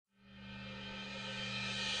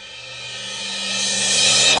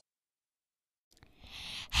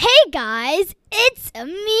guys, it's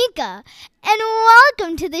Amika, and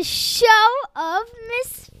welcome to the show of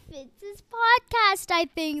Misfits' podcast. I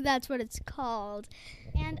think that's what it's called.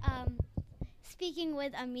 And speaking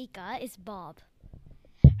with Amika is Bob.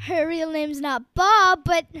 Her real name's not Bob,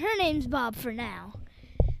 but her name's Bob for now.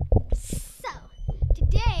 So,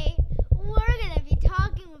 today we're going to be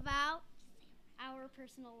talking about Our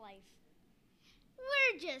personal life.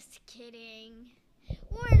 We're just kidding.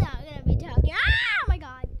 We're not going to be talking. Oh my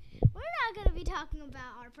god. We're not going to be talking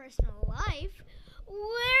about our personal life.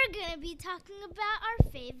 We're going to be talking about our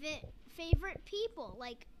favorite people,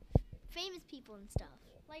 like famous people and stuff.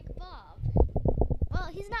 Like Bob. Well,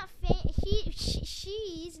 he's not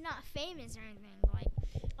she's not famous or anything.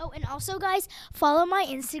 Oh, and also, guys, follow my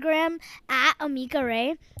Instagram at Amika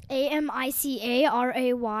Ray,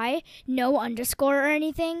 AMICARAY, no underscore or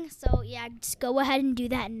anything. So yeah, just go ahead and do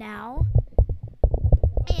that now.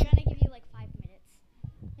 We're gonna give you like 5 minutes.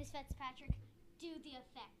 Miss Fitzpatrick, do the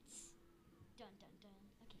effects. Dun dun dun.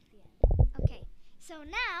 Okay, the end. Okay, so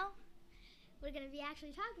now we're gonna be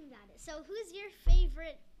actually talking about it. So who's your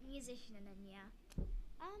favorite musician, Ananya?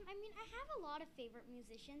 I have a lot of favorite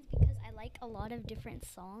musicians because I like a lot of different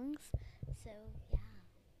songs. So, yeah.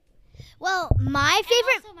 Well, my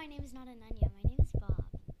favorite... And also, my name is not Ananya. My name is Bob.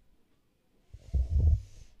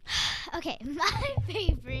 Okay, my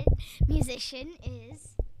favorite musician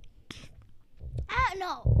is... I don't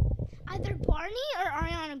know. Either Barney or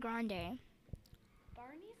Ariana Grande.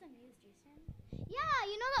 Barney's a musician? Yeah,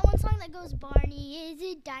 you know that one song that goes, Barney is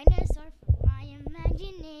a dinosaur from my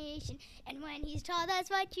imagination. And when he's tall, that's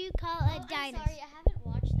what you call a dinosaur. I'm sorry, I haven't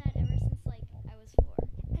watched that ever since, I was 4.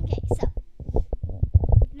 Okay, so,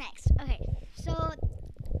 next. Okay, so,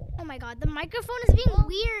 oh my god, the microphone is being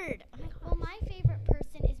weird. Oh my god. Well, my favorite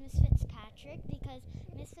person is Miss Fitzpatrick because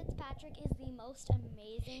Miss Fitzpatrick is the most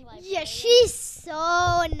amazing librarian. Yeah, she's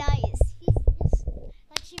so nice.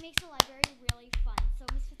 She makes the library really fun. So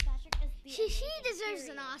Miss Fitzpatrick is the She deserves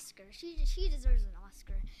an Oscar. She deserves an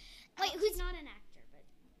Oscar. Wait, who's not an actor, but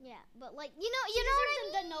yeah, but you know she what I mean?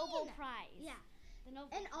 the Nobel Prize. Yeah. The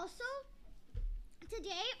Nobel And also,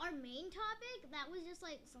 today our main topic, that was just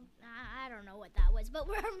like some, I don't know what that was, but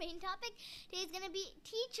our main topic today is gonna be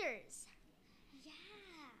teachers. Yeah.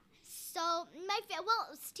 So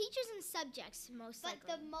it's teachers and subjects most likely.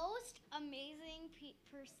 But the most amazing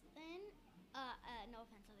person, no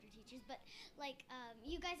offense other teachers, but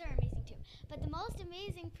you guys are amazing too. But the most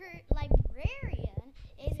amazing librarian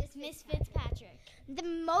is Miss Fitzpatrick. The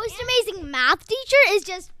most amazing math teacher is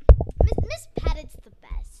just Miss Pettit's the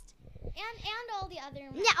best. And all the other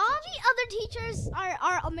all the other teachers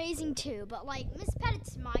are amazing too, but Miss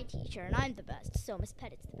Pettit's my teacher and I'm the best, so Miss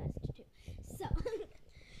Pettit's the best too. So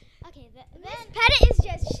okay, Miss Pettit is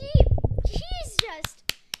just she's just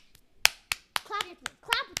clap with me.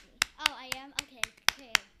 Oh, I am? Okay.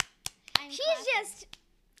 She's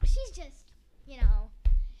just, you know,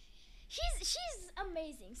 she's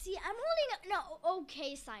amazing. See, I'm holding an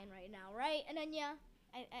okay sign right now, right, Ananya?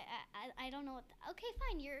 I don't know what. Okay,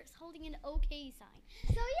 fine. You're holding an okay sign.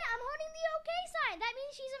 So yeah, I'm holding the okay sign. That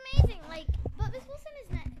means she's amazing. But Miss Wilson is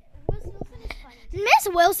not. Miss Wilson is funny. Miss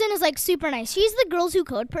Wilson is super nice. She's the Girls Who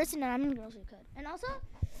Code person, and I'm in Girls Who Code. And also,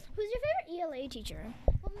 who's your favorite ELA teacher?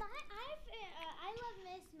 Well, I love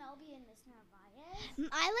Miss Melby and Miss Narvaez.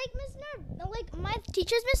 I like my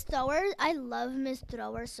teacher's Miss Thrower. I love Miss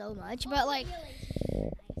Thrower so much, but ELA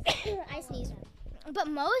teacher I sneezed. But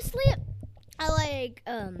mostly, I like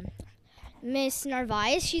Miss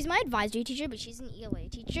Narvaez. She's my advisory teacher, but she's an ELA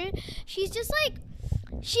teacher. She's just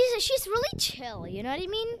she's really chill. You know what I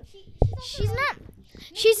mean? She's not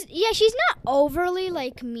overly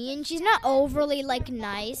mean. She's not overly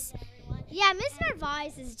nice. Yeah, Miss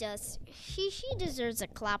Narvaez is just she deserves a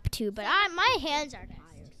clap too. But my hands are tired.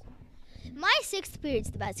 My 6th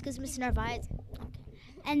period's the best because Miss Narvaez. Okay.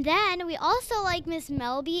 And then we also like Miss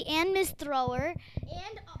Melby and Miss Thrower.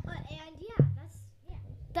 And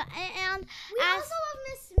we also love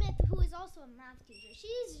Miss Smith, who is also a math teacher.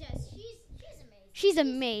 She's amazing. She's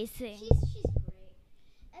amazing. She's great.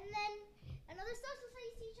 And then another social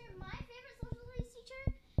studies teacher. My favorite social studies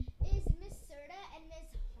teacher is Miss Serta and Miss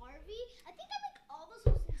Harvey. I think I like all the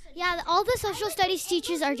social studies. Yeah, all the social studies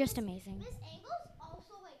teachers are just amazing. Miss Engel's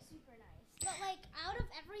also super nice. But out of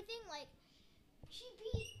everything, she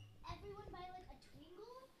beat everyone by a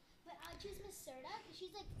twinkle. But I choose Miss Serta because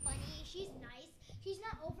she's funny. She's nice. She's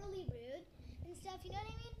not overly rude and stuff. You know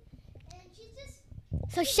what I mean? And she's just.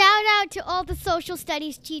 So shout out to all the social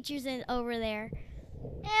studies teachers over there.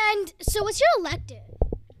 And so what's your elective?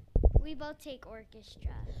 We both take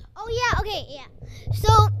orchestra. Oh yeah, okay, yeah.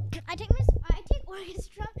 So I take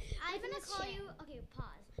orchestra. I'm gonna call you. Okay,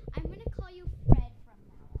 pause. I'm gonna call you Fred from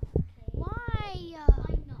now on, okay? Why?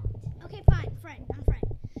 Why not? Okay, fine. Fred. I'm Fred.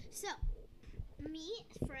 So, me,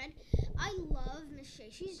 Fred, I love Miss Shay.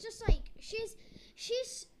 She's just like, she's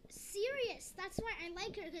serious. That's why I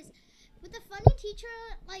like her, because with a funny teacher,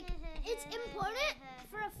 like, it's important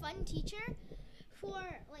for a fun teacher for,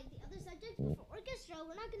 like, the other subjects, but for orchestra,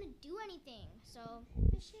 we're not going to do anything. So,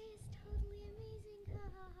 Miss Shay is totally amazing. Ha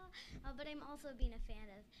ha ha. But I'm also being a fan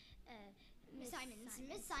of Miss Simons.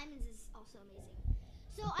 Miss Simons is also amazing.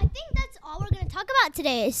 So, I think that's all we're going to talk about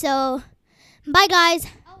today. So, bye, guys.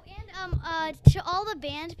 Oh, and to all the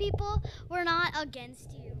band people, we're not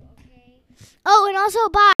against you, okay? Oh, and also,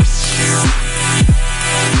 bye.